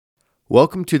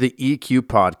Welcome to the EQ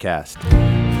Podcast.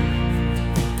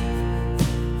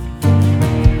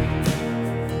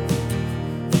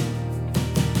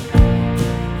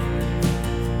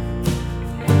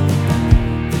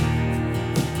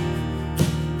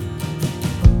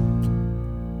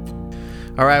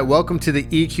 All right, welcome to the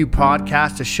EQ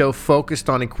Podcast, a show focused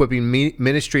on equipping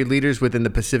ministry leaders within the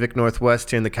Pacific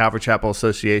Northwest here in the Calvary Chapel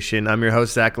Association. I'm your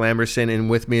host, Zach Lamberson, and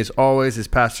with me as always is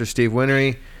Pastor Steve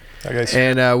Winery. Hi, guys.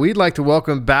 And we'd like to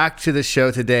welcome back to the show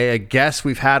today a guest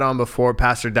we've had on before,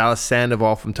 Pastor Dallas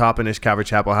Sandoval from Toppenish, Calvary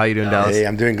Chapel. How you doing, Dallas? Hey,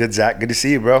 I'm doing good, Zach. Good to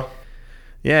see you, bro.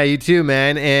 Yeah, you too,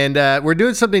 man. And we're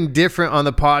doing something different on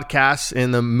the podcast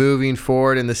in the moving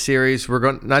forward in the series. We're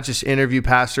going to not just interview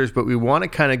pastors, but we want to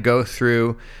kind of go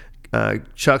through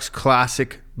Chuck's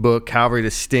classic book, Calvary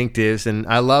Distinctives. And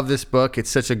I love this book.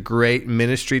 It's such a great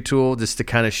ministry tool just to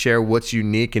kind of share what's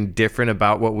unique and different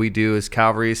about what we do as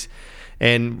Calvary's.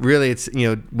 And really, it's,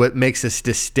 what makes us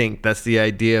distinct. That's the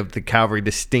idea of the Calvary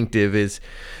Distinctive is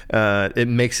it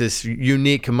makes us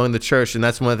unique among the church. And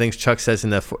that's one of the things Chuck says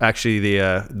in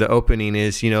the opening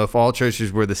is, if all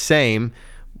churches were the same,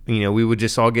 we would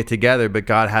just all get together, but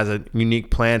God has a unique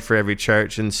plan for every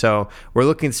church. And so we're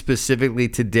looking specifically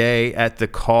today at the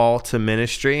call to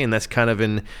ministry, and that's kind of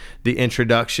in the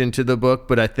introduction to the book,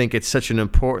 but I think it's such an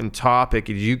important topic.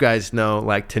 As you guys know,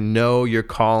 to know your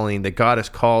calling, that God has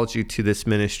called you to this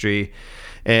ministry.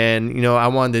 And, I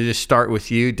wanted to just start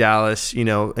with you, Dallas.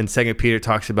 And 2 Peter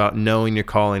talks about knowing your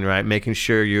calling, right? Making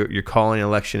sure your calling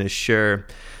election is sure.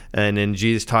 And then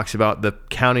Jesus talks about the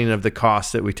counting of the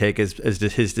cost that we take as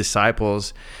his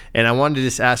disciples. And I wanted to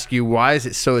just ask you, why is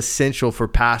it so essential for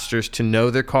pastors to know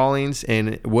their callings?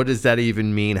 And what does that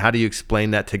even mean? How do you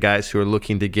explain that to guys who are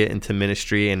looking to get into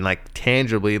ministry and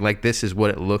tangibly, this is what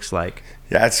it looks like?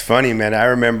 Yeah, it's funny, man. I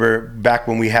remember back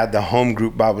when we had the home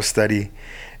group Bible study,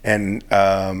 and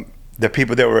the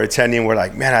people that were attending were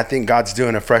like, man, I think God's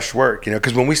doing a fresh work,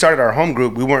 because when we started our home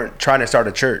group, we weren't trying to start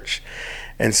a church.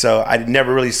 And so I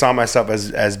never really saw myself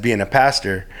as being a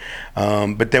pastor.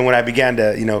 But then when I began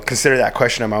to, consider that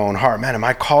question in my own heart, man, am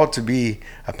I called to be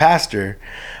a pastor?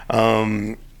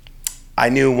 I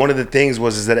knew one of the things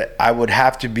was that I would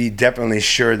have to be definitely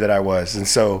sure that I was. And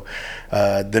so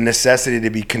the necessity to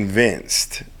be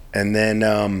convinced. And then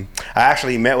I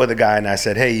actually met with a guy and I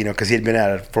said, hey, because he had been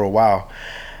at it for a while.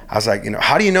 I was like,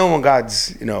 how do you know when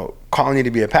God's, calling you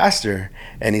to be a pastor?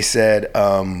 And he said,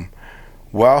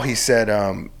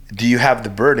 do you have the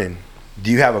burden?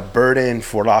 Do you have a burden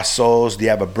for lost souls? Do you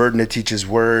have a burden to teach his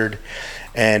word?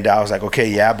 And I was like, okay,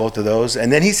 yeah, both of those. And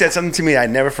then he said something to me I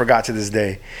never forgot to this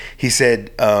day. He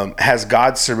said, has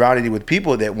God surrounded you with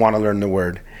people that want to learn the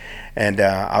word? And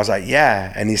I was like,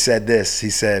 yeah. And he said this. He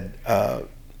said,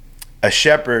 a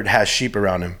shepherd has sheep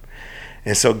around him.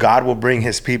 And so God will bring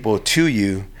his people to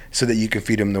you so that you can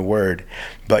feed them the word.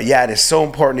 But yeah, it is so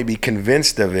important to be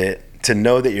convinced of it, to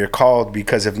know that you're called,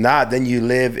 because if not, then you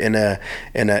live in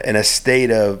a state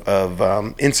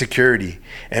of insecurity.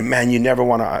 And man, you never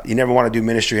want to do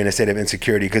ministry in a state of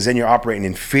insecurity, because then you're operating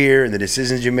in fear, and the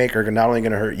decisions you make are not only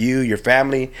going to hurt you, your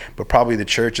family, but probably the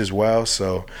church as well.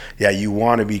 So yeah, you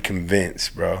want to be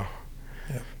convinced, bro.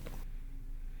 Yeah.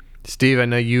 Steve, I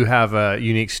know you have a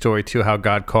unique story too, how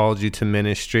God called you to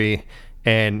ministry.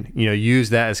 And,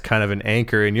 use that as kind of an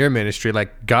anchor in your ministry.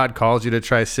 God calls you to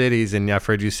Tri-Cities, and I've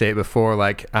heard you say it before,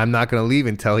 I'm not going to leave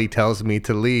until he tells me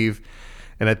to leave.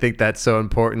 And I think that's so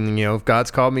important. If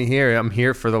God's called me here, I'm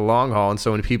here for the long haul. And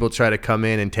so when people try to come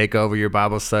in and take over your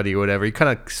Bible study or whatever, you kind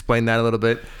of explain that a little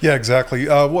bit. Yeah, exactly.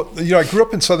 I grew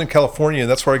up in Southern California, and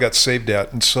that's where I got saved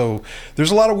at. And so there's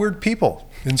a lot of weird people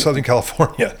in Southern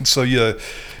California. And so you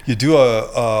do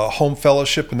a home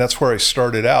fellowship, and that's where I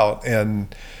started out.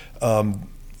 And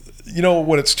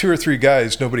when it's 2 or 3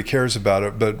 guys, nobody cares about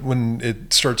it. But when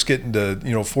it starts getting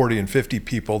to, 40 and 50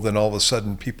 people, then all of a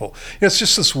sudden people, it's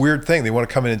just this weird thing. They want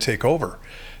to come in and take over.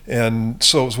 And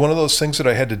so it was one of those things that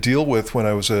I had to deal with when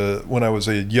I was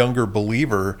a younger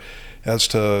believer as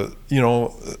to,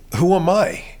 who am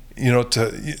I?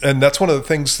 And that's one of the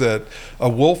things that a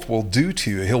wolf will do to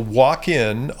you. He'll walk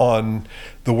in on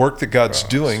the work that God's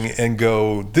doing and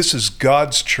go, this is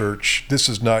God's church, this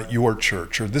is not your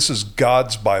church, or this is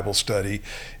God's Bible study,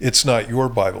 it's not your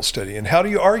Bible study. And how do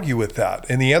you argue with that?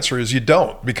 And the answer is you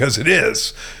don't, because it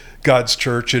is God's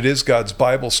church, it is God's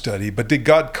Bible study, but did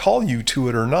God call you to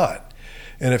it or not?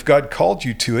 And if God called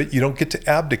you to it, you don't get to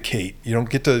abdicate, you don't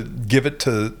get to give it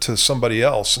to somebody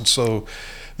else. And so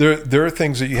there are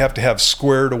things that you have to have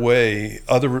squared away.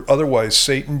 Otherwise,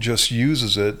 Satan just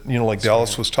uses it. Like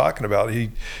Dallas was talking about.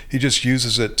 He just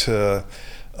uses it to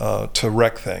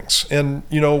wreck things. And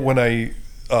when I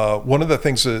one of the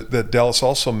things that Dallas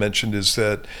also mentioned is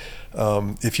that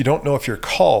if you don't know if you're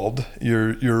called,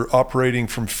 you're operating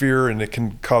from fear, and it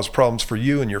can cause problems for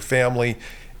you and your family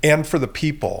and for the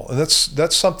people. And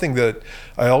that's something that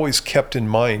I always kept in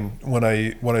mind when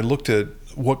I looked at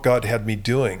what God had me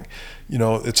doing.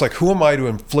 It's like, who am I to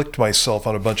inflict myself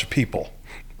on a bunch of people,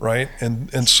 right?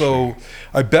 And so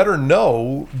I better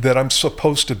know that I'm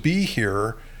supposed to be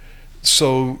here.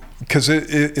 So, because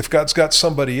if God's got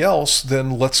somebody else,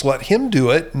 then let's let him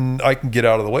do it, and I can get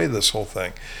out of the way of this whole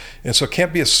thing. And so it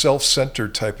can't be a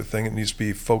self-centered type of thing. It needs to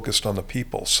be focused on the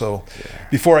people. So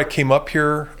before I came up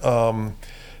here, it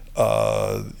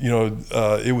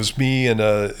was me and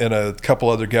a couple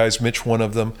other guys, Mitch, one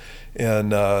of them,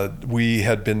 and we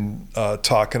had been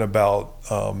talking about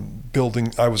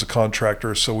building. I was a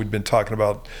contractor, so we'd been talking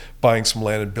about buying some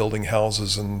land and building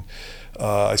houses. And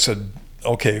I said,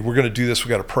 okay, we're going to do this. We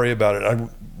got to pray about it.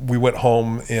 We went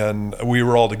home and we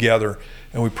were all together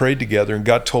and we prayed together, and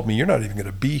God told me, you're not even going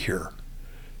to be here.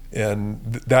 And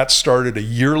that started a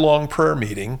year-long prayer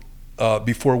meeting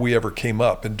before we ever came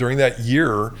up. And during that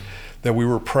year that we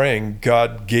were praying,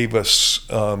 God gave us,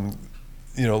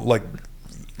 like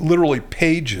literally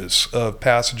pages of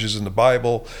passages in the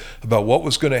Bible about what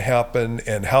was going to happen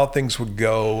and how things would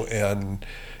go, and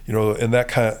and that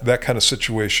kind of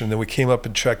situation. Then we came up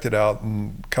and checked it out,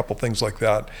 and a couple things like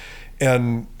that.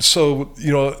 And so,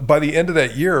 by the end of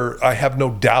that year, I have no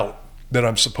doubt that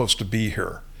I'm supposed to be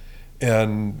here.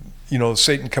 And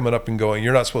Satan coming up and going,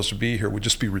 "You're not supposed to be here," would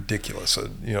just be ridiculous.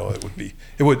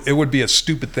 It would be a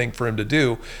stupid thing for him to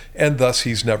do, and thus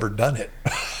he's never done it.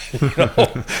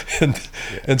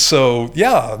 And so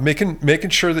making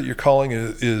sure that your calling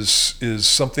is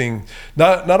something.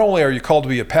 Not only are you called to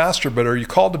be a pastor, but are you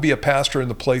called to be a pastor in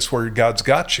the place where God's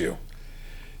got you?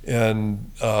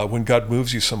 And when God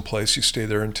moves you someplace, you stay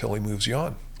there until he moves you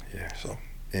on. Yeah. So.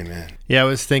 Amen. Yeah, I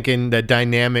was thinking that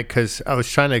dynamic, because I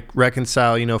was trying to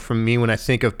reconcile, from me, when I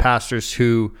think of pastors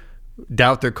who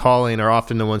doubt their calling, are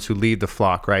often the ones who lead the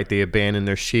flock, right? They abandon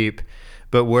their sheep.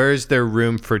 But where's there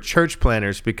room for church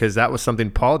planners? Because that was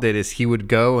something Paul did, is he would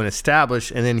go and establish,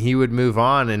 and then he would move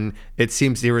on. And it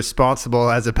seems irresponsible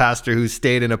as a pastor who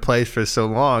stayed in a place for so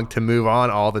long to move on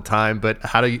all the time. But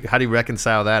how do you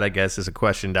reconcile that, I guess, is a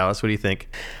question. Dallas, what do you think?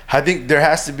 I think there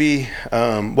has to be,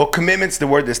 commitment's the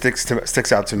word that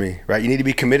sticks out to me, right? You need to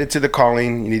be committed to the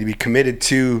calling. You need to be committed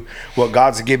to what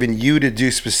God's given you to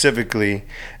do specifically.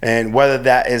 And whether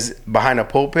that is behind a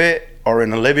pulpit or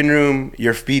in a living room,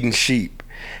 you're feeding sheep.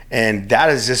 And that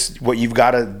is just what you've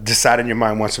got to decide in your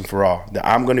mind once and for all, that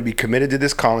I'm going to be committed to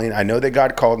this calling. I know that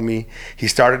God called me. He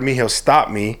started me. He'll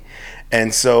stop me.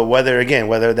 And so whether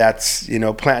that's,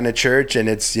 planting a church and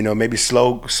it's, maybe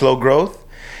slow growth,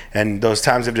 and those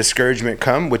times of discouragement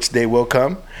come, which they will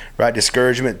come, right?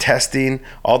 Discouragement, testing,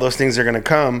 all those things are going to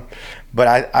come.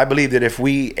 But I believe that if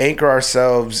we anchor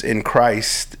ourselves in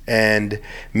Christ and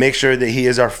make sure that he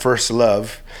is our first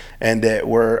love, and that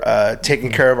we're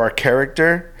taking care of our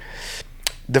character,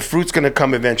 the fruit's going to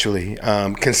come eventually.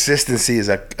 Consistency is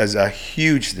a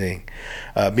huge thing.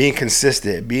 Being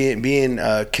consistent, being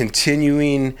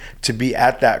continuing to be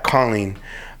at that calling.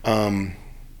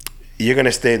 You're going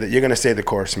to stay the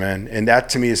course, man. And that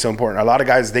to me is so important. A lot of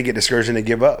guys, they get discouraged and they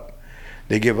give up.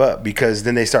 They give up because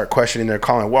then they start questioning their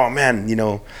calling. Well, man,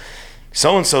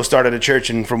 so-and-so started a church,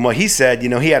 and from what he said,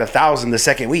 he had 1,000 the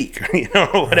second week,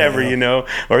 whatever,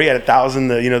 or he had 1,000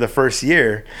 the first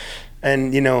year.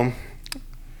 And,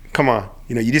 come on,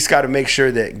 you just got to make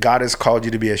sure that God has called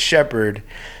you to be a shepherd,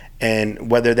 and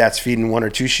whether that's feeding one or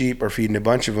two sheep or feeding a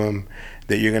bunch of them,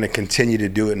 that you're going to continue to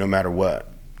do it no matter what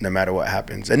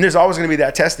happens. And there's always going to be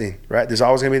that testing, right? There's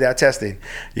always going to be that testing.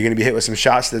 You're going to be hit with some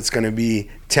shots that's going to be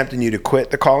tempting you to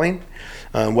quit the calling,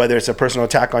 whether it's a personal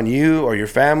attack on you or your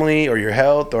family or your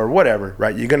health or whatever,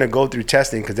 right? You're going to go through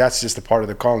testing because that's just a part of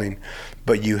the calling.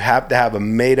 But you have to have a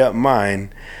made up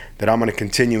mind that I'm going to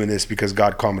continue in this because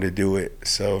God called me to do it.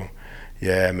 So,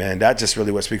 yeah, man, that's just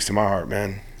really what speaks to my heart,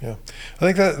 man. Yeah.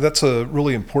 I think that's a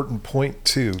really important point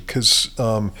too, because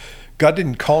God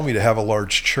didn't call me to have a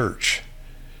large church.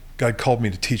 God called me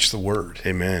to teach the word.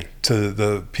 Amen. To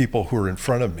the people who are in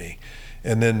front of me.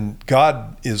 And then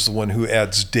God is the one who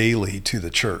adds daily to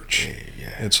the church.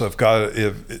 Yeah. And so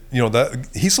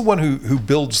he's the one who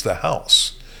builds the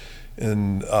house.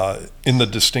 And in the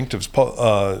Distinctives,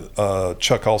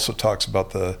 Chuck also talks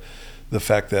about the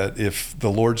fact that if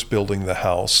the Lord's building the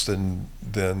house, then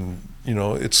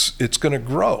it's going to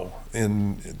grow,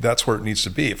 and that's where it needs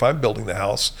to be. If I'm building the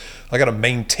house, I got to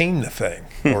maintain the thing,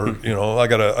 or I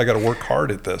got to work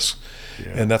hard at this,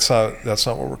 and that's not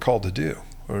what we're called to do.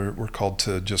 We're called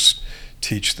to just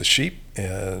teach the sheep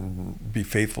and be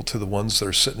faithful to the ones that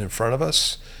are sitting in front of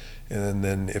us. And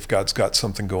then if God's got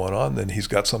something going on, then he's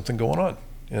got something going on.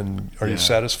 And are you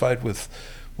satisfied with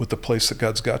the place that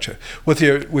God's got you? With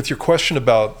your question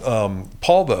about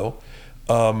Paul, though,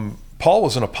 Paul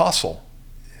was an apostle.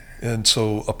 And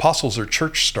so apostles are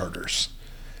church starters.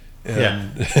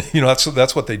 And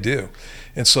that's what they do.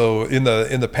 And so in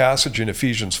the passage in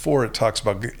Ephesians 4, it talks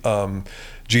about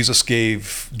Jesus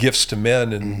gave gifts to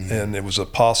men, and it was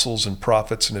apostles and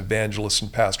prophets and evangelists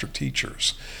and pastor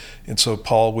teachers. And so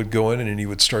Paul would go in and he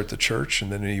would start the church,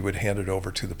 and then he would hand it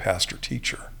over to the pastor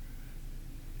teacher.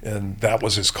 And that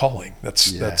was his calling.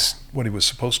 That's what he was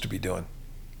supposed to be doing.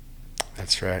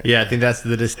 That's right. Yeah, I think that's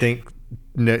the distinct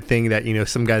thing that,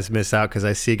 some guys miss out, because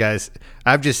I see guys,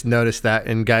 I've just noticed that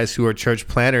in guys who are church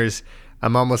planners,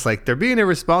 I'm almost like they're being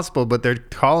irresponsible, but their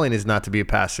calling is not to be a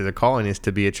pastor. Their calling is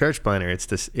to be a church planner. It's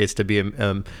to be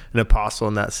an apostle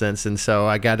in that sense. And so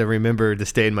I got to remember to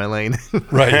stay in my lane.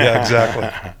 Right. Yeah, exactly.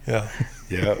 Yeah.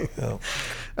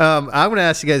 I'm going to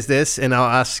ask you guys this, and I'll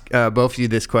ask both of you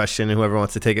this question, whoever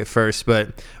wants to take it first.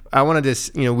 But I want to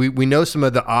just, we know some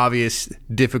of the obvious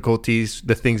difficulties,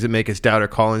 the things that make us doubt our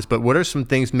callings, but what are some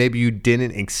things maybe you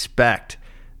didn't expect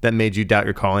that made you doubt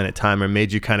your calling at time, or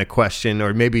made you kind of question,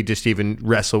 or maybe just even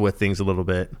wrestle with things a little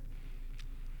bit?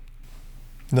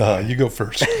 No, you go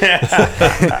first.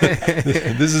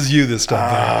 This is you this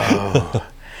time.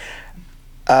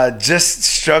 Just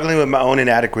struggling with my own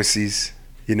inadequacies,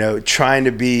 trying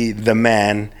to be the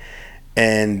man,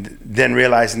 and then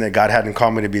realizing that God hadn't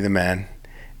called me to be the man,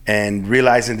 and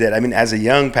realizing that, as a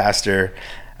young pastor,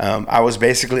 I was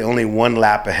basically only one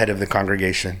lap ahead of the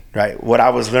congregation, right? What I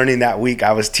was learning that week,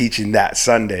 I was teaching that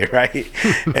Sunday, right?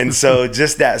 And so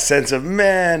just that sense of,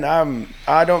 man,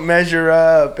 I don't measure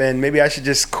up, and maybe I should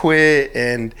just quit.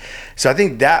 And so I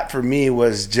think that for me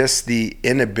was just the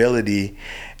inability.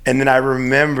 And then I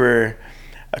remember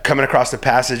coming across the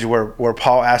passage where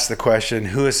Paul asked the question,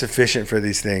 who is sufficient for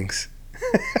these things?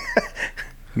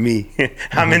 Me.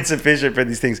 I'm insufficient for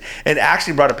these things. And it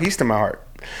actually brought a peace to my heart.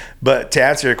 But to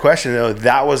answer your question, though,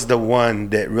 that was the one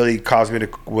that really causing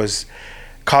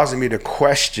me to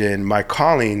question my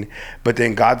calling. But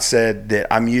then God said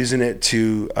that I'm using it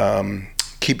to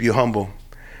keep you humble,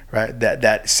 right?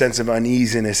 That sense of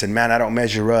uneasiness, and man, I don't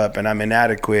measure up, and I'm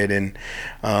inadequate. And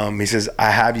he says,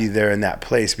 I have you there in that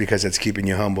place because it's keeping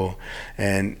you humble.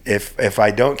 And if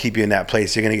I don't keep you in that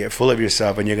place, you're going to get full of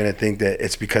yourself, and you're going to think that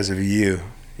it's because of you,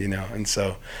 And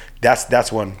so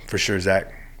that's one for sure,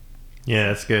 Zach. Yeah,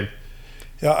 that's good.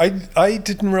 Yeah, I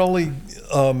didn't really,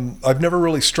 I've never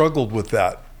really struggled with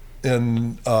that.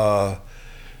 And, the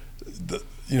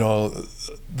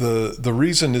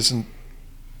reason isn't,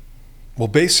 well,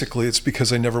 basically it's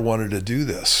because I never wanted to do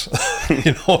this.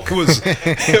 It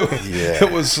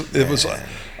was,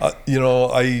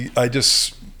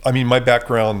 my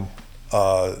background,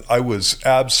 I was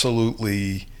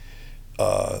absolutely,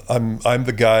 I'm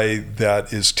the guy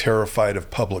that is terrified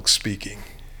of public speaking.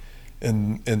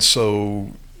 And so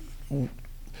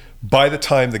by the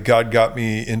time that God got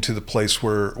me into the place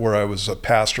where I was a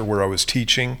pastor, where I was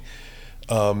teaching,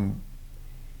 there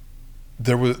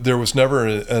was never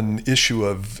an issue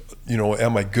of,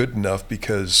 am I good enough,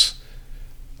 because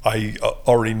I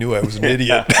already knew I was an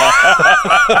idiot.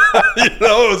 It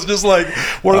was just like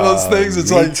one of those things.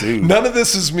 It's like, too. None of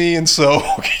this is me. And so,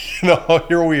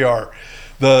 here we are.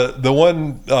 The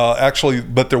one actually,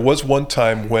 but there was one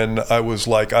time when I was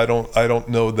like, I don't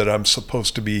know that I'm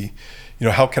supposed to be,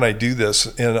 how can I do this?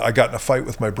 And I got in a fight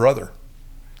with my brother.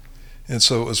 And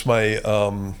so it was my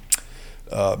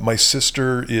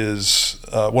sister is,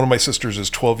 one of my sisters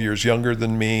is 12 years younger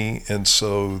than me. And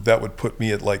so that would put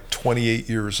me at like 28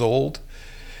 years old.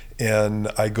 And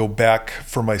I go back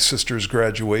for my sister's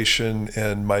graduation,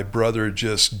 and my brother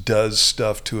just does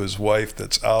stuff to his wife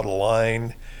that's out of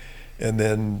line. And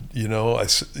then,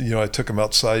 I took him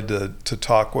outside to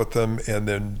talk with him, and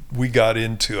then we got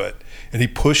into it. And he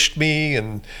pushed me,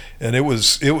 and it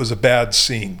was a bad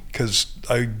scene, because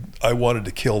I wanted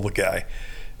to kill the guy,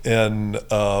 and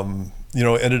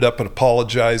ended up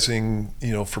apologizing,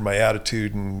 for my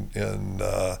attitude and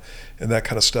that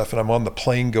kind of stuff. And I'm on the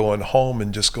plane going home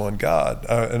and just going, God,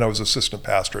 and I was assistant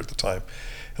pastor at the time,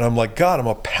 and I'm like, God, I'm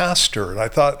a pastor, and I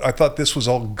thought this was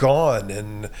all gone,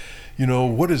 and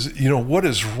what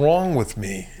is wrong with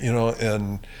me?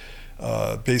 And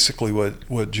basically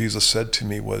what Jesus said to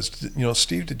me was,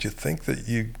 Steve, did you think that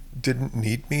you didn't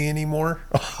need me anymore?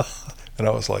 And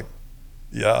I was like,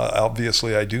 yeah,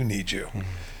 obviously I do need you. Mm-hmm.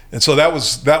 And so that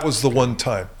was the one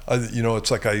time, it's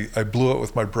like I blew it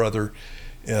with my brother,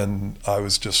 and I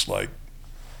was just like,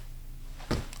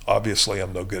 obviously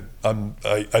I'm no good.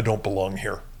 I don't belong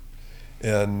here.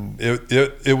 And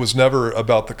it was never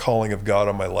about the calling of God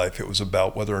on my life. It was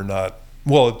about whether or not,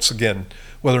 whether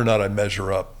or not I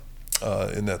measure up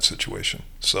in that situation.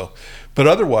 So, but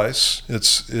otherwise,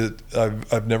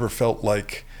 I've never felt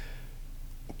like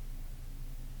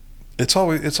it's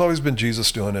always been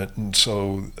Jesus doing it. And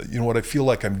so, what I feel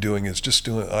like I'm doing is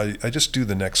I just do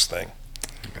the next thing.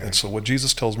 Okay. And so what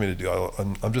Jesus tells me to do,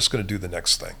 I'm just going to do the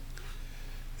next thing,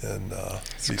 and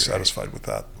be satisfied with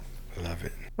that. I love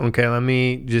it. Okay, let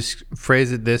me just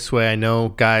phrase it this way. I know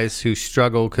guys who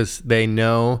struggle because they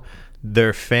know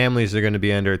their families are going to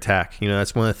be under attack.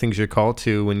 That's one of the things you're called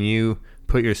to when you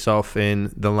put yourself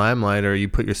in the limelight, or you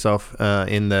put yourself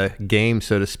in the game,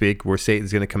 so to speak, where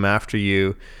Satan's going to come after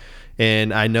you.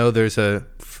 And I know there's I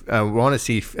want to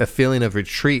see a feeling of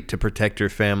retreat to protect your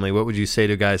family. What would you say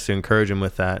to guys to encourage them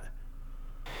with that?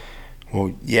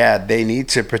 Well, yeah, they need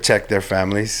to protect their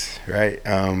families, right?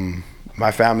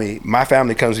 My family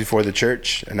comes before the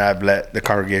church, and I've let the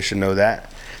congregation know that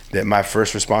my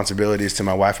first responsibility is to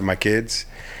my wife and my kids,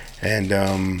 and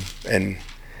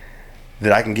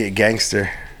that I can get gangster.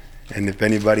 And if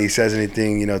anybody says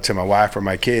anything, to my wife or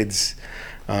my kids,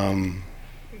 they're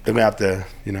gonna have to,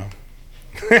 they're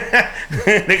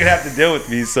gonna have to deal with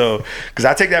me. So, because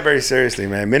I take that very seriously,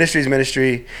 man. Ministry is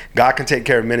ministry. God can take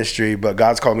care of ministry, but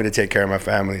God's called me to take care of my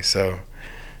family. So,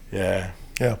 yeah,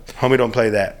 homie, don't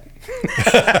play that.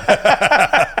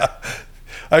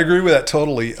 I agree with that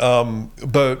totally.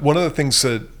 But one of the things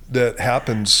that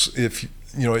happens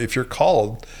if you're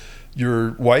called,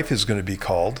 your wife is going to be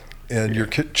called, and your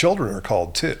children are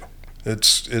called too.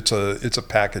 It's a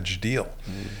package deal.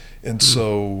 And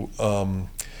so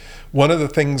one of the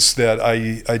things that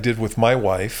I did with my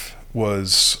wife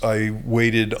was I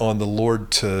waited on the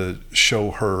Lord to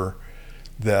show her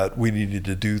that we needed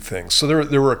to do things. So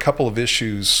there were a couple of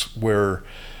issues where,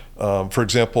 for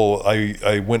example,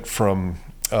 I went from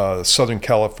Southern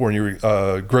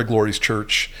California, Greg Laurie's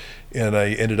church, and I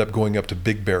ended up going up to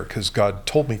Big Bear because God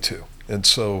told me to. And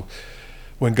so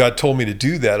when God told me to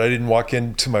do that, I didn't walk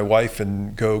into my wife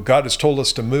and go, God has told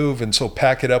us to move, and so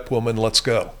pack it up, woman, let's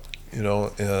go.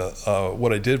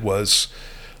 What I did was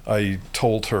I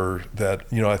told her that,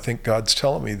 I think God's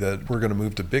telling me that we're going to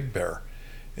move to Big Bear.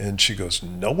 And she goes,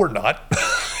 no, we're not.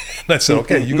 And I said,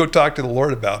 okay, you go talk to the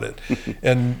Lord about it.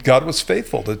 And God was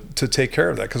faithful to take care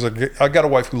of that, because I got a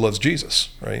wife who loves Jesus,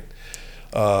 right?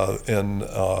 And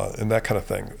that kind of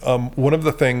thing. One of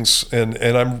the things, and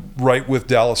I'm right with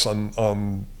Dallas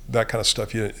on that kind of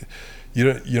stuff. You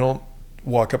don't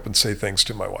walk up and say things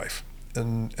to my wife,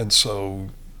 and so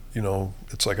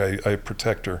it's like I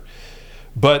protect her.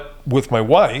 But with my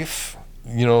wife,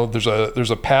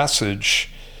 there's a passage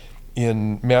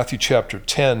in Matthew chapter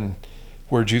 10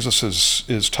 where Jesus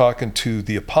is talking to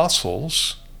the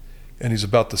apostles, and he's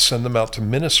about to send them out to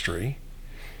ministry.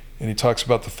 And he talks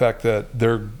about the fact that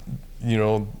they're,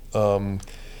 you're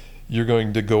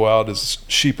going to go out as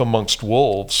sheep amongst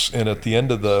wolves. And at the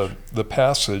end of the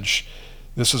passage,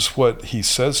 this is what he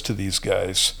says to these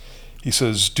guys. He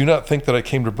says, do not think that I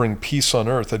came to bring peace on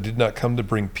earth. I did not come to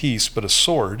bring peace, but a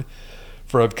sword.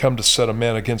 For I've come to set a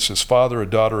man against his father, a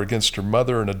daughter against her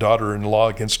mother, and a daughter-in-law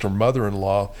against her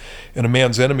mother-in-law. And a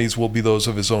man's enemies will be those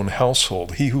of his own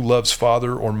household. He who loves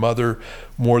father or mother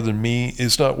more than me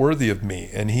is not worthy of me.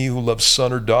 And he who loves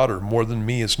son or daughter more than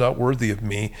me is not worthy of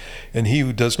me. And he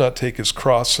who does not take his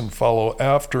cross and follow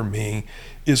after me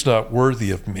is not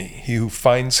worthy of me. He who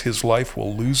finds his life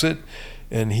will lose it,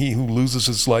 and he who loses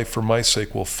his life for my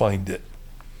sake will find it.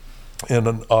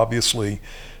 And obviously,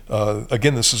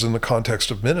 again, this is in the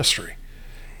context of ministry.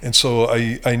 And so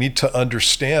I need to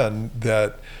understand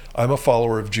that I'm a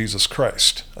follower of Jesus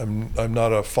Christ. I'm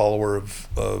not a follower of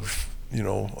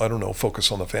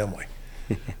focus on the family.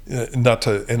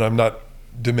 And I'm not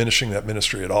diminishing that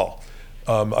ministry at all.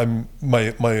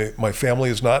 My family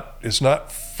is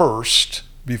not first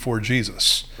before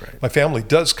Jesus. Right. My family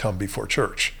does come before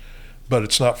church, but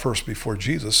it's not first before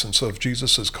Jesus. And so if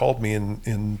Jesus has called me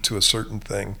into a certain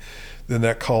thing, then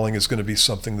that calling is going to be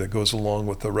something that goes along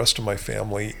with the rest of my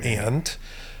family. And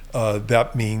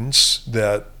that means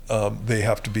that they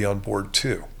have to be on board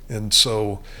too. And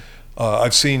so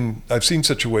I've seen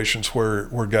situations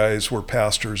where guys were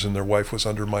pastors and their wife was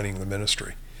undermining the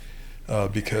ministry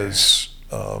because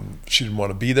she didn't want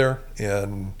to be there,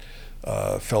 and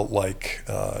felt like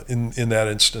in that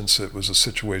instance it was a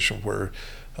situation where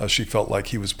she felt like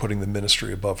he was putting the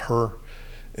ministry above her,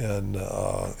 and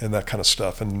that kind of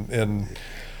stuff. And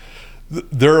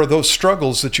there are those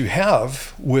struggles that you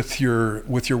have with your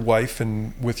wife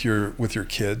and with your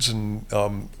kids,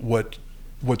 and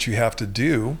what you have to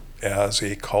do as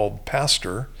a called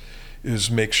pastor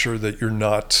is make sure that you're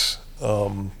not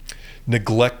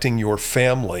neglecting your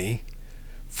family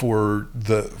for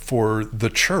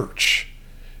the church.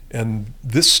 And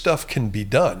this stuff can be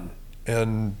done.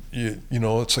 And you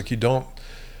know, it's like you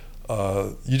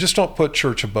just don't put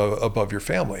church above your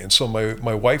family. And so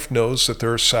my wife knows that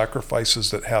there are sacrifices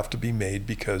that have to be made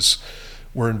because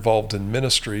we're involved in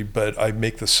ministry, but I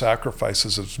make the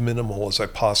sacrifices as minimal as I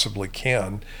possibly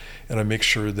can, and I make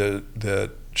sure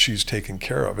that she's taken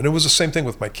care of. And it was the same thing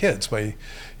with my kids. I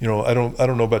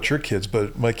don't know about your kids,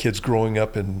 but my kids growing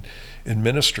up in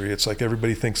ministry, it's like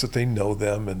everybody thinks that they know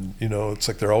them, and it's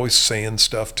like they're always saying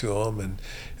stuff to them and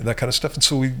that kind of stuff. And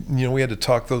so we had to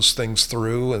talk those things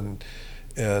through and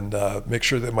make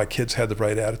sure that my kids had the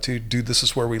right attitude. Dude, this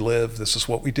is where we live. This is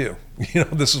what we do.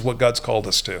 This is what God's called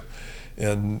us to.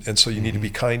 And so you need to be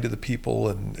kind to the people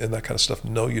and that kind of stuff.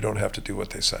 No, you don't have to do what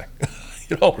they say.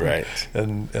 Right.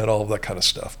 And all of that kind of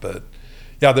stuff. But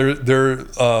yeah,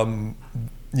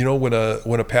 when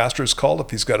a pastor is called, if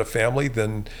he's got a family,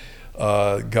 then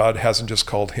God hasn't just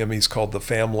called him, he's called the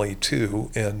family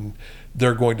too. And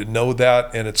they're going to know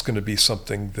that, and it's going to be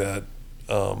something that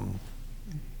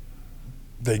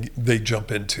they jump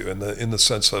into in the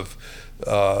sense of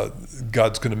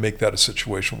God's going to make that a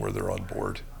situation where they're on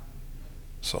board.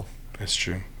 So that's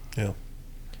true. Yeah.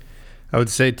 I would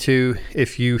say too,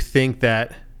 if you think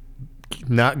that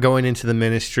not going into the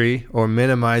ministry or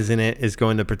minimizing it is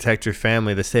going to protect your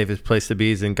family, the safest place to be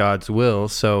is in God's will.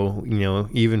 So,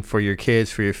 even for your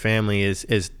kids, for your family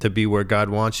is to be where God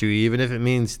wants you, even if it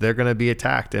means they're going to be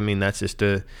attacked. I mean, that's just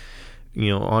a,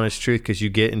 honest truth, because you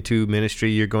get into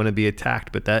ministry, you're going to be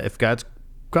attacked. But that if God's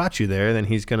got you there, then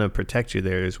he's going to protect you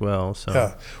there as well. So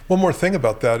yeah. One more thing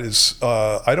about that is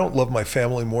I don't love my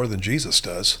family more than Jesus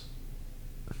does.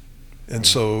 And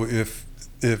so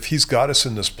if he's got us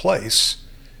in this place,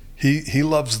 he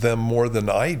loves them more than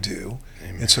I do.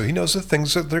 Amen. And so he knows the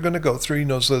things that they're going to go through. He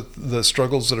knows the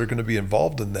struggles that are going to be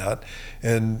involved in that.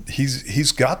 And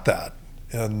he's got that.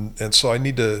 And so I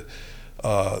need to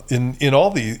in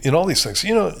all these things,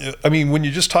 I mean, when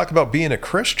you just talk about being a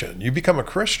Christian, you become a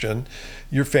Christian,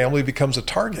 your family becomes a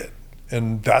target,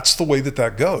 and that's the way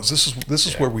that goes. This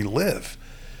is where we live,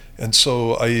 and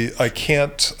so I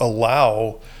can't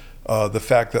allow the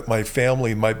fact that my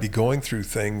family might be going through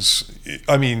things.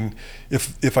 I mean,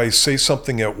 if I say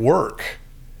something at work,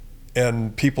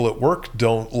 and people at work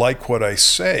don't like what I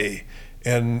say,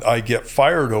 and I get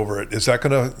fired over it, is that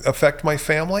going to affect my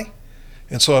family?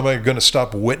 And so am I going to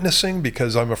stop witnessing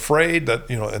because I'm afraid that,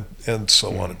 and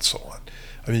so on and so on.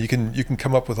 I mean, you can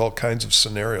come up with all kinds of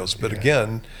scenarios, but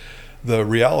again, the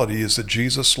reality is that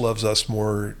Jesus loves us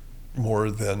more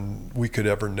than we could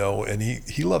ever know, and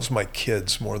he loves my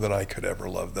kids more than I could ever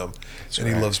love them. That's and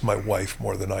right. He loves my wife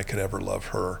more than I could ever love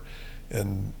her,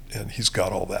 and he's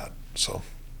got all that. So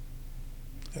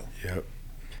yeah. Yep.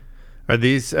 Are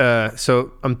these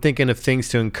so I'm thinking of things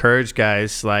to encourage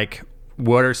guys, like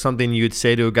what are something you'd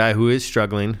say to a guy who is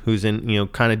struggling, who's in,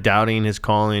 kind of doubting his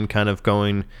calling, kind of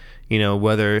going,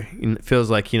 whether it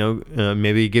feels like,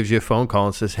 maybe he gives you a phone call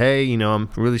and says, hey, I'm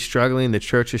really struggling. The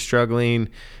church is struggling.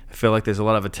 I feel like there's a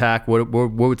lot of attack. What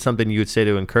would something you would say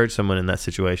to encourage someone in that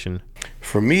situation?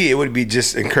 For me, it would be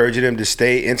just encouraging him to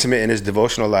stay intimate in his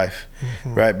devotional life,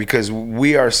 right? Because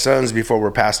we are sons before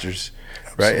we're pastors,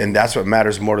 right? And that's what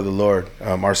matters more to the Lord,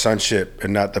 our sonship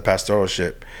and not the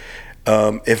pastoralship.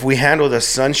 If we handle the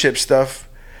sonship stuff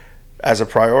as a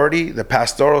priority, the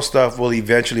pastoral stuff will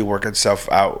eventually work itself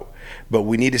out. But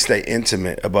we need to stay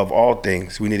intimate above all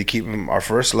things. We need to keep him our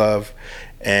first love,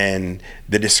 and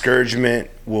the discouragement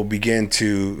will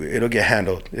it'll get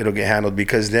handled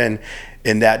because then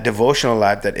in that devotional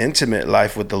life, that intimate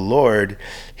life with the Lord,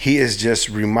 he is just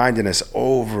reminding us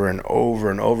over and over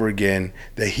and over again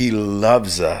that he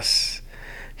loves us.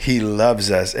 He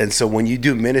loves us. And so when you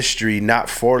do ministry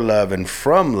not for love and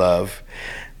from love,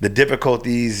 the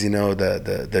difficulties,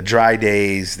 the dry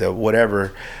days, the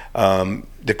whatever,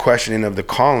 the questioning of the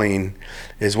calling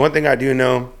is one thing I do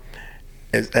know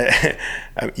is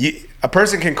a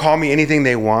person can call me anything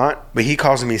they want, but he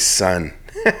calls me son.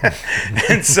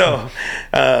 And so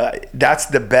that's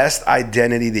the best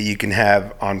identity that you can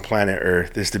have on planet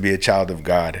Earth, is to be a child of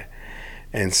God.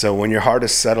 And so when your heart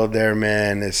is settled there,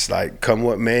 man, it's like, come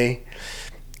what may,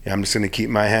 I'm just going to keep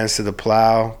my hands to the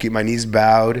plow, keep my knees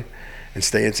bowed, and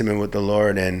stay intimate with the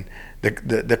Lord, and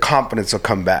the confidence will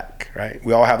come back, right?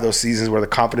 We all have those seasons where the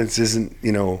confidence isn't,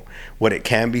 what it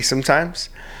can be sometimes,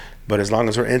 but as long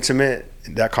as we're intimate,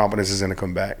 that confidence is going to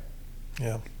come back.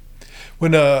 Yeah.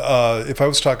 When if I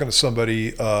was talking to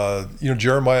somebody,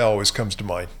 Jeremiah always comes to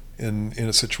mind. in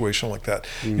a situation like that.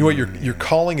 You know what? Your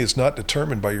calling is not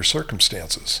determined by your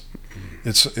circumstances.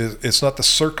 It's not the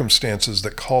circumstances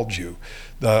that called you.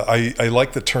 I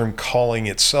like the term calling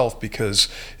itself because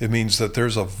it means that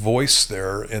there's a voice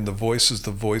there, and the voice is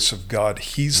the voice of God.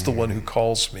 He's the one who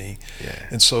calls me. Yeah.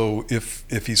 And so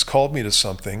if he's called me to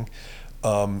something,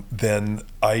 then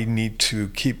I need to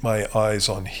keep my eyes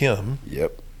on him.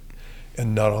 Yep.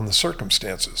 And not on the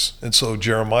circumstances. And so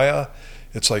Jeremiah,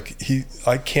 it's like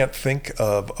I can't think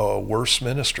of a worse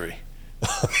ministry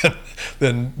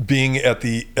than being at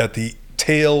the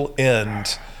tail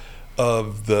end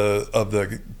of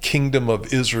the kingdom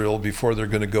of Israel before they're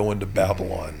going to go into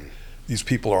Babylon. These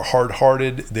people are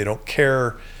hard-hearted, they don't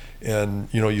care, and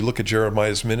you look at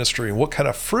Jeremiah's ministry and what kind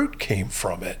of fruit came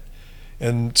from it.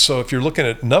 And so if you're looking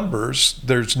at numbers,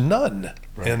 there's none.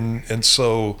 Right. And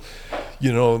so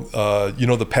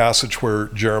the passage where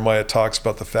Jeremiah talks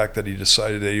about the fact that he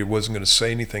decided that he wasn't going to say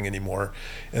anything anymore,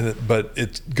 but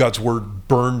God's word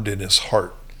burned in his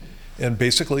heart. And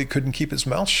basically he couldn't keep his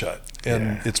mouth shut.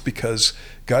 And it's because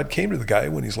God came to the guy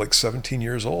when he's like 17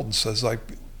 years old and says,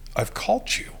 I've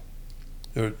called you.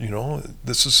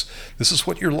 This is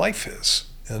what your life is.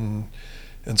 And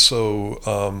so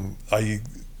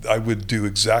I would do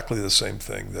exactly the same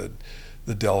thing that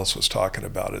Dallas was talking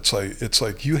about. It's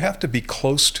like you have to be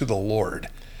close to the Lord,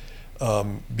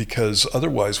 because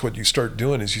otherwise what you start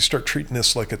doing is you start treating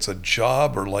this like it's a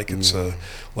job or like it's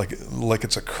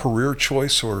a career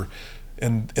choice,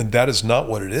 and that is not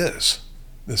what it is.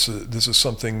 This is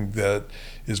something that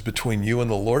is between you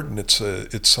and the Lord, and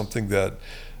it's something that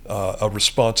a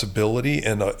responsibility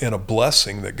and a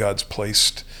blessing that God's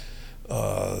placed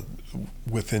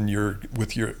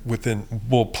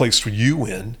placed you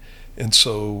in. And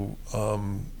so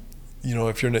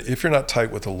if you're not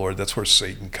tight with the Lord, that's where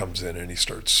Satan comes in and he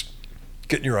starts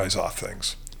getting your eyes off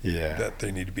things that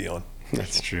they need to be on.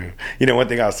 That's true. One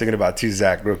thing I was thinking about too,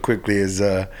 Zach, real quickly is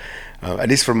at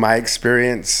least from my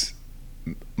experience,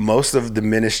 most of the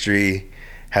ministry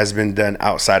has been done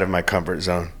outside of my comfort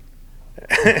zone.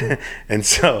 And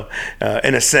so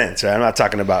in a sense, right, I'm not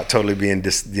talking about totally being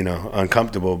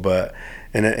uncomfortable, but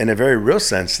in a very real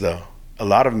sense though, a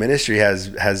lot of ministry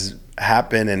has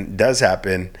happened and does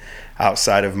happen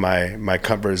outside of my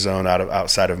comfort zone,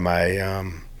 outside of my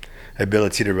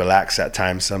ability to relax at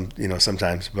times,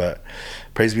 sometimes. But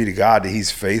praise be to God that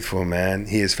he's faithful, man.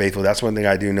 He is faithful. That's one thing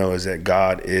I do know, is that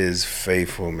God is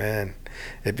faithful, man.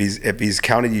 If he's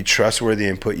counted you trustworthy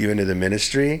and put you into the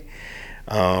ministry,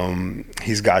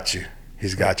 he's got you.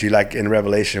 He's got you. Like in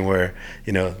Revelation where,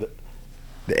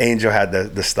 the angel had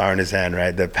the star in his hand,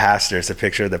 right? The pastor, it's a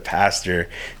picture of the pastor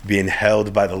being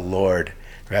held by the Lord,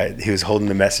 right? He was holding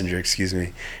the messenger,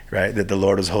 right? That the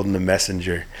Lord was holding the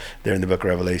messenger there in the book of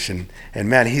Revelation. And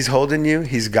man, he's holding you.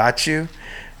 He's got you.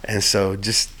 And so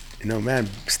just, man,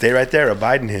 stay right there.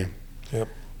 Abide in him. Yep.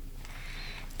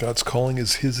 God's calling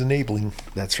is his enabling.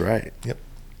 That's right. Yep.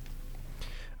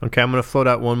 Okay, I'm going to float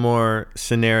out one more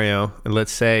scenario. And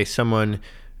let's say someone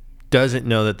doesn't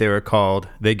know that they were called,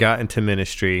 they got into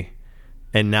ministry,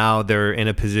 and now they're in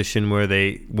a position where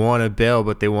they want to bail,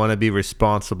 but they want to be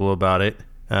responsible about it.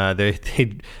 They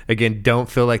again don't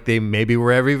feel like they maybe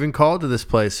were ever even called to this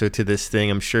place or to this thing.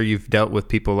 I'm sure you've dealt with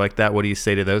people like that. What do you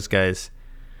say to those guys?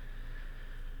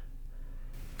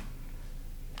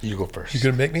 You go first. You're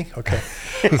gonna make me? Okay.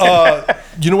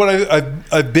 You know what?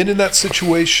 I've been in that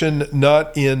situation,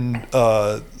 not in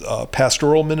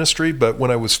pastoral ministry, but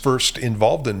when I was first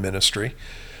involved in ministry.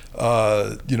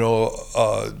 I'm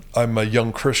a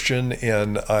young Christian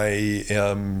and I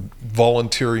am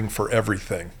volunteering for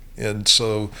everything, and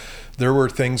so there were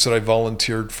things that I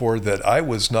volunteered for that I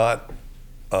was not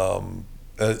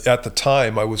at the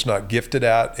time I was not gifted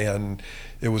at, and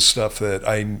it was stuff that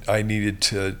I needed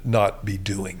to not be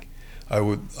doing.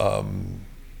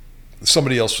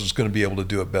 Somebody else was going to be able to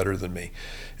do it better than me.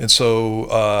 And so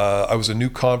I was a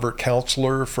new convert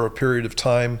counselor for a period of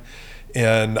time,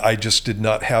 and I just did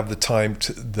not have the time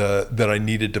that I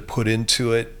needed to put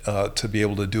into it to be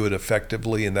able to do it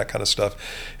effectively and that kind of stuff.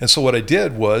 And so what I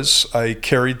did was I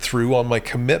carried through on my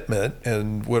commitment,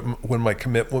 and when my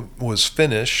commitment was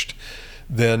finished,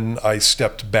 then I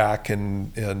stepped back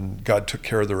and God took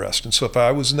care of the rest. And so if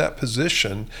I was in that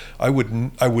position, I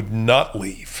would not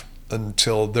leave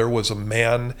until there was a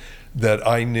man that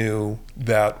I knew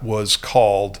that was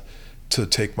called to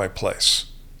take my place.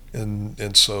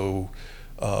 And so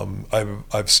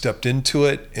I've stepped into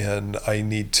it, and I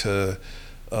need to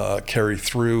carry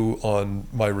through on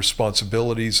my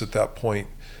responsibilities at that point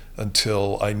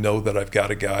until I know that I've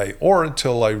got a guy, or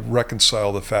until I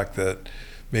reconcile the fact that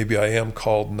maybe I am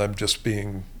called and I'm just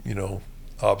being,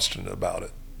 obstinate about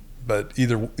it. But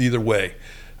either way,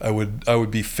 I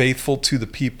would be faithful to the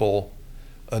people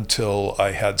until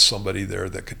I had somebody there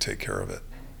that could take care of it.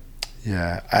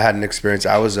 Yeah, I had an experience.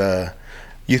 I was a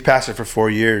youth pastor for 4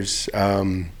 years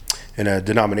in a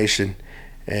denomination,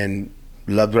 and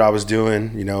loved what I was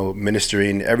doing.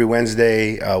 Ministering every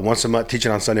Wednesday, once a month,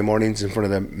 teaching on Sunday mornings in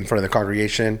front of the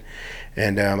congregation,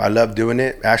 and I loved doing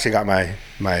it. I actually got my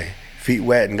feet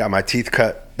wet and got my teeth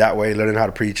cut that way, learning how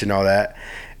to preach and all that.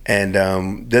 And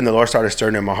then the Lord started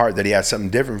stirring in my heart that He had something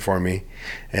different for me,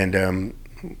 and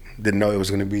didn't know it was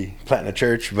going to be planting a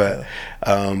church, but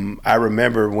I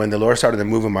remember when the Lord started to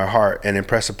move in my heart and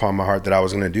impress upon my heart that I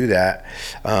was going to do that.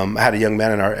 I had a young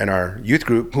man in our youth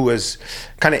group who was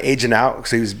kind of aging out,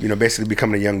 because he was basically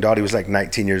becoming a young adult. He was like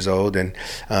 19 years old, and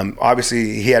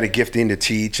obviously he had a gifting to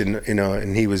teach,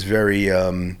 and he was very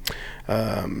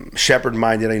shepherd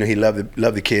minded. He loved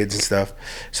the kids and stuff.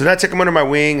 So then I took him under my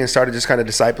wing and started just kind of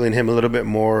discipling him a little bit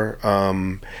more,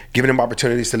 giving him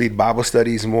opportunities to lead Bible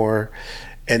studies more.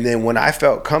 And then when I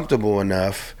felt comfortable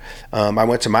enough, I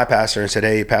went to my pastor and said,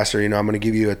 "Hey, pastor, I'm going to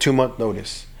give you a 2-month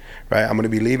notice, right? I'm going to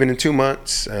be leaving in 2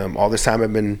 months. All this time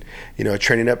I've been,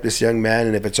 training up this young man,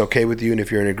 and if it's okay with you and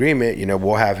if you're in agreement,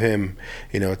 we'll have him,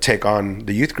 take on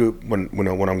the youth group when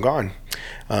I'm gone."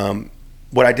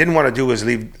 What I didn't want to do was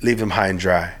leave them high and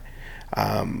dry.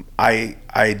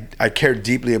 I cared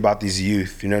deeply about these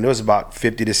youth. There was about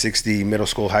 50 to 60 middle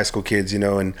school, high school kids,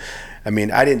 and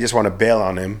I didn't just want to bail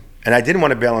on them. And I didn't want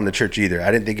to bail on the church either.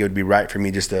 I didn't think it would be right for me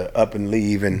just to up and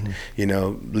leave and,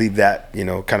 leave that,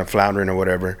 kind of floundering or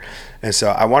whatever. And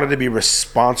so I wanted to be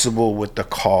responsible with the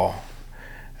call.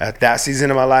 At that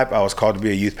season of my life, I was called to be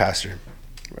a youth pastor,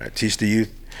 right? Teach the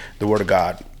youth the Word of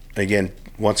God. Again,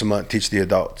 once a month, teach the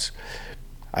adults.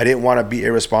 I didn't want to be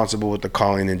irresponsible with the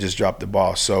calling and just drop the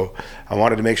ball. So I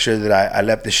wanted to make sure that I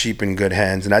left the sheep in good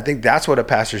hands. And I think that's what a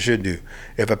pastor should do.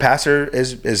 If a pastor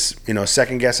is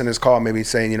second guessing his call, maybe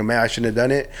saying, man, I shouldn't have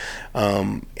done it,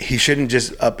 he shouldn't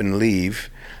just up and leave,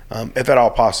 if at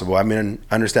all possible. I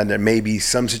understand there may be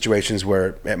some situations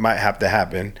where it might have to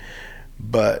happen,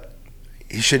 but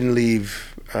he shouldn't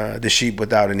leave the sheep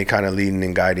without any kind of leading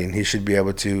and guiding. He should be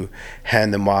able to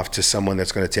hand them off to someone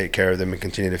that's going to take care of them and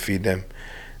continue to feed them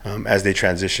as they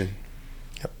transition.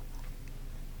 Yep.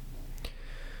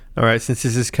 All right, since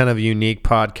this is kind of a unique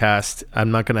podcast,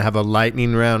 I'm not going to have a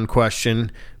lightning round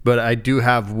question, but I do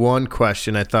have one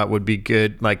question I thought would be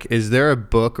good. Like, is there a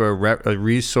book or a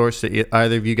resource that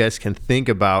either of you guys can think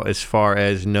about as far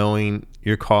as knowing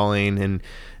your calling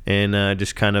and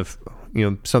just kind of,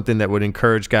 something that would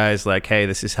encourage guys like, hey,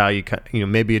 this is how you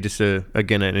maybe just an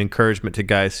encouragement to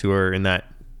guys who are in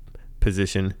that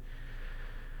position?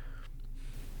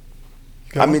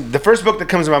 The first book that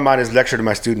comes to my mind is Lecture to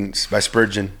My Students by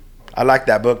Spurgeon. I like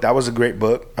that book. That was a great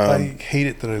book. I hate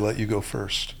it that I let you go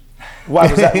first. Why?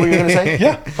 Was that what you were going to say?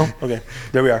 Yeah. Oh, okay.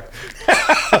 There we are.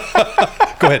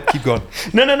 Go ahead. Keep going.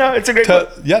 No. It's a great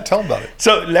book. Yeah, tell them about it.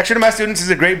 So Lecture to My Students is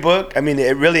a great book.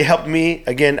 It really helped me.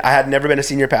 Again, I had never been a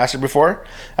senior pastor before.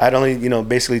 I had only,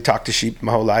 basically talked to sheep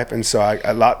my whole life. And so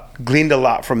I gleaned a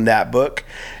lot from that book.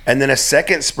 And then a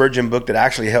second Spurgeon book that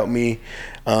actually helped me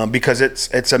because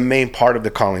it's a main part of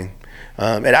the calling.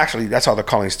 That's how the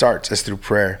calling starts. It's through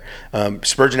prayer.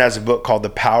 Spurgeon has a book called The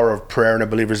Power of Prayer in a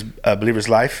Believer's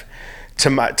Life.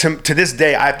 To this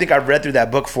day, I think I've read through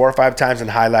that book 4 or 5 times and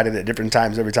highlighted it at different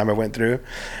times every time I went through.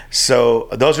 So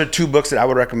those are 2 books that I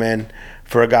would recommend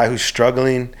for a guy who's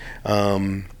struggling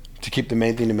to keep the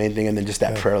main thing, and then just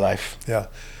that prayer life. Yeah.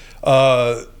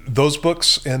 Those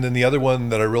books, and then the other one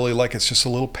that I really like, it's just a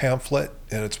little pamphlet,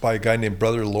 and it's by a guy named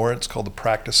Brother Lawrence called The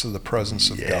Practice of the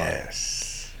Presence of God.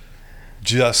 Yes.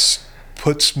 Just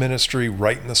puts ministry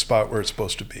right in the spot where it's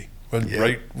supposed to be.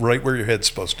 Right where your head's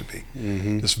supposed to be.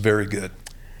 Mm-hmm. It's very good.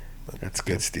 That's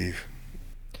good, Steve.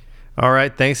 All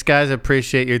right. Thanks, guys. I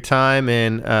appreciate your time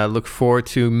and look forward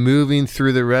to moving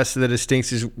through the rest of the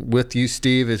Distinctives with you,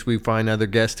 Steve, as we find other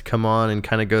guests to come on and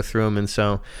kind of go through them. And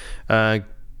so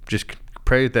just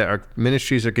pray that our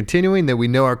ministries are continuing, that we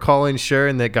know our calling, sure,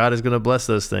 and that God is going to bless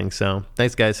those things. So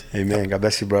thanks, guys. Amen. God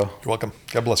bless you, bro. You're welcome.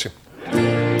 God bless you.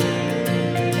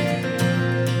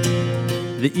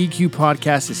 The EQ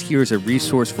Podcast is here as a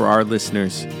resource for our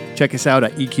listeners. Check us out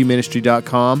at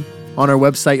eqministry.com. On our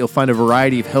website, you'll find a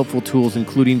variety of helpful tools,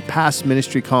 including past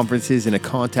ministry conferences and a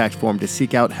contact form to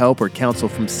seek out help or counsel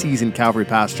from seasoned Calvary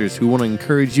pastors who want to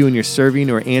encourage you in your serving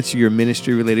or answer your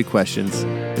ministry-related questions.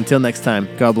 Until next time,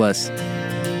 God bless.